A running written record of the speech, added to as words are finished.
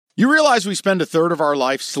You realize we spend a third of our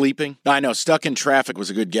life sleeping? I know, stuck in traffic was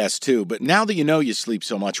a good guess too, but now that you know you sleep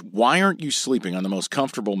so much, why aren't you sleeping on the most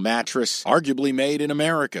comfortable mattress arguably made in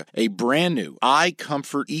America? A brand new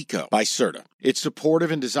iComfort Eco by Serta. It's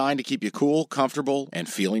supportive and designed to keep you cool, comfortable, and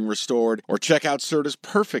feeling restored. Or check out Serta's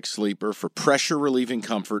Perfect Sleeper for pressure-relieving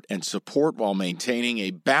comfort and support while maintaining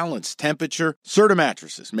a balanced temperature. Serta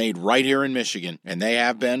mattresses, made right here in Michigan, and they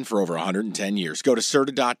have been for over 110 years. Go to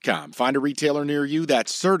Serta.com. Find a retailer near you.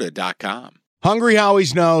 That's Serta.com. Hungry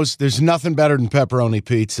Howie's knows there's nothing better than pepperoni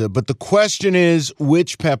pizza, but the question is,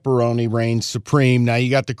 which pepperoni reigns supreme? Now,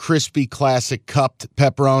 you got the crispy, classic cupped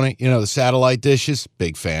pepperoni, the satellite dishes.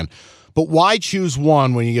 Big fan. But why choose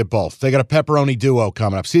one when you get both? They got a pepperoni duo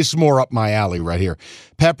coming up. See, this is more up my alley right here.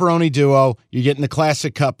 Pepperoni duo, you're getting the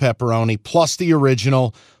classic cup pepperoni, plus the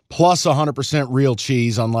original, plus 100% real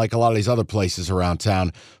cheese, unlike a lot of these other places around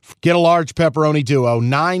town. Get a large pepperoni duo,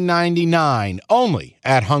 $9.99, only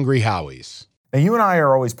at Hungry Howie's. Now, you and I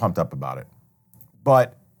are always pumped up about it.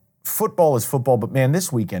 But football is football. But, man,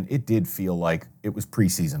 this weekend, it did feel like it was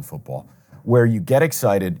preseason football, where you get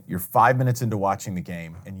excited, you're 5 minutes into watching the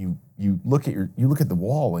game, and you look at the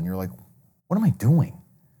wall and you're like, what am I doing?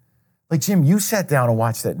 Like, Jim, you sat down and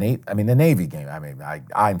watched the Navy game.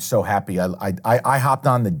 I'm so happy. I hopped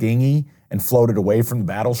on the dinghy and floated away from the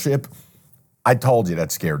battleship. I told you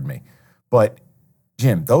that scared me. But,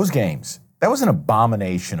 Jim, those games, that was an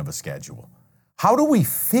abomination of a schedule. How do we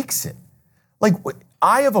fix it? Like,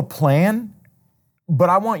 I have a plan, but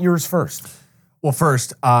I want yours first. Well,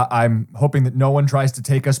 first, I'm hoping that no one tries to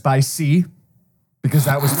take us by sea, because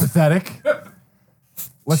that was pathetic.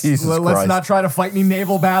 Let's not try to fight any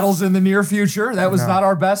naval battles in the near future. That was not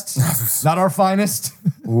our best, not our finest.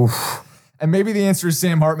 Oof. And maybe the answer is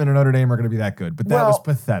Sam Hartman and Notre Dame are going to be that good, but that was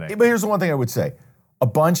pathetic. But here's the one thing I would say. A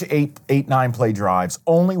bunch of 8-9 play drives,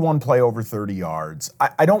 only one play over 30 yards.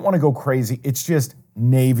 I don't want to go crazy. It's just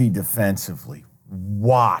Navy defensively.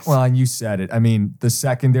 What? Well, and you said it. I mean, the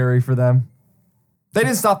secondary for them, they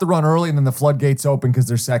didn't stop the run early, and then the floodgates open because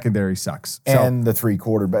their secondary sucks. And the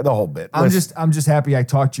three-quarter, the whole bit. I'm just happy I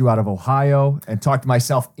talked you out of Ohio and talked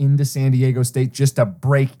myself into San Diego State just to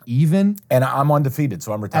break even. And I'm undefeated,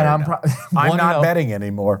 so I'm retired. I'm not betting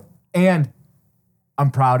anymore. And I'm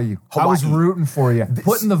proud of you. Hawaii. I was rooting for you,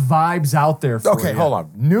 putting the vibes out there for you. Okay, hold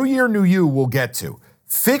on. New year, new you. We'll get to.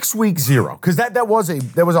 Fix week 0, because that was a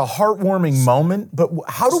heartwarming moment. But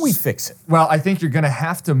how do we fix it? Well, I think you're going to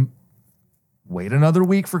have to wait another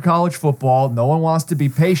week for college football. No one wants to be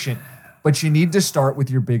patient, but you need to start with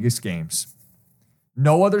your biggest games.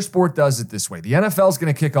 No other sport does it this way. The NFL is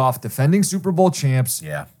going to kick off defending Super Bowl champs.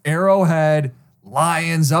 Yeah. Arrowhead,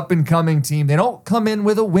 Lions, up-and-coming team. They don't come in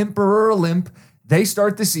with a whimper or a limp. They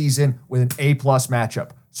start the season with an A-plus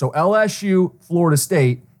matchup. So LSU, Florida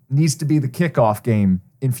State needs to be the kickoff game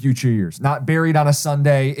in future years, not buried on a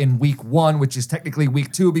Sunday in week 1, which is technically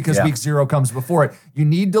week 2 because week 0 comes before it. You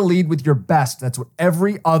need to lead with your best. That's what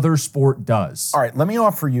every other sport does. All right, let me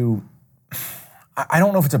offer you, I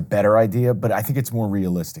don't know if it's a better idea, but I think it's more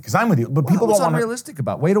realistic. Because I'm with you, but people don't want to. What's unrealistic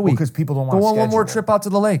about? Wait a week. Because people don't want to go on schedule one more trip out to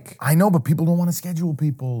the lake. I know, but people don't want to schedule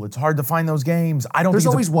people. It's hard to find those games. There's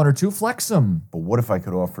always one or two. Flex them. But what if I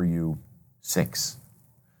could offer you 6?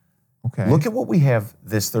 Okay. Look at what we have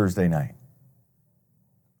this Thursday night.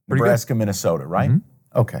 Nebraska, Minnesota, right?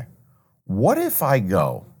 Mm-hmm. Okay. What if I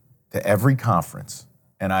go to every conference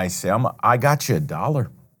and I say, I got you $1.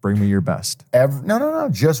 Bring me your best. No.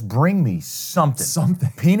 Just bring me something.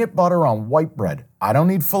 Something. Peanut butter on white bread. I don't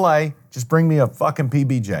need filet. Just bring me a fucking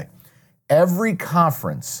PBJ. Every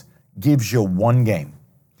conference gives you one game.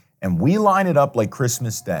 And we line it up like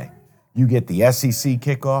Christmas Day. You get the SEC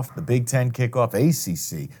kickoff, the Big Ten kickoff,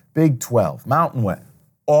 ACC, Big 12, Mountain West,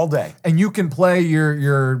 all day. And you can play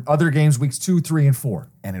your other games weeks 2, 3, and 4.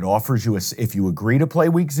 And it offers you, if you agree to play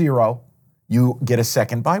week 0, you get a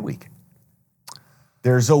second bye week.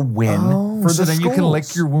 There's a win for the schools. So then you can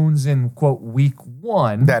lick your wounds in, quote, week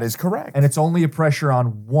 1. That is correct. And it's only a pressure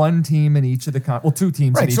on one team in each of the 2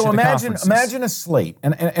 teams in each of the conferences. Imagine a slate.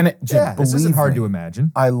 And Jim, this isn't hard to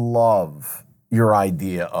imagine. I love your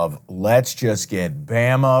idea of let's just get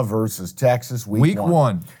Bama versus Texas week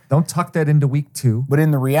 1. Don't tuck that into week 2. But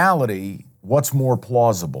in the reality, what's more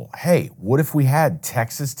plausible? Hey, what if we had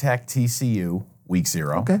Texas Tech TCU week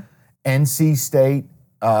 0? Okay. NC State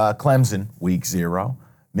Clemson week 0.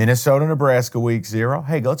 Minnesota Nebraska week 0.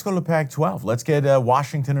 Hey, let's go to the Pac-12. Let's get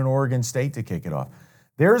Washington and Oregon State to kick it off.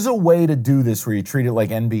 There's a way to do this where you treat it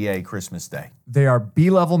like NBA Christmas Day. They are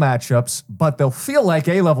B-level matchups, but they'll feel like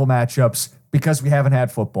A-level matchups because we haven't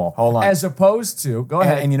had football. Hold on. As opposed to, go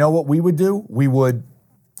ahead. And you know what we would do? We would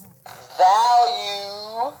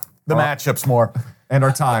value the matchups more. and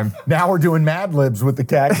our time. Now we're doing Mad Libs with the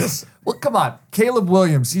cactus. Well, come on. Caleb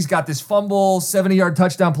Williams, he's got this fumble, 70-yard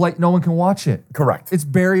touchdown play. No one can watch it. Correct. It's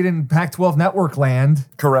buried in Pac-12 network land.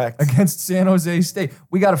 Correct. Against San Jose State.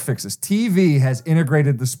 We got to fix this. TV has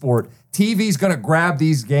integrated the sport. TV's going to grab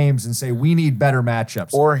these games and say, we need better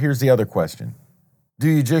matchups. Or here's the other question. Do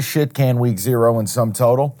you just shit can week 0 in sum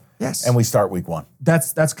total? Yes. And we start week 1?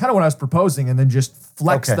 That's kind of what I was proposing, and then just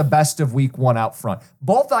flex Okay. the best of week 1 out front.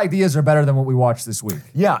 Both ideas are better than what we watched this week.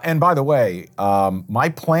 Yeah, and by the way, my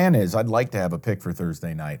plan is I'd like to have a pick for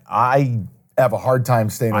Thursday night. I have a hard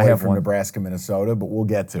time staying away from Nebraska, Minnesota, but we'll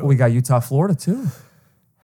get to it. We got Utah, Florida, too.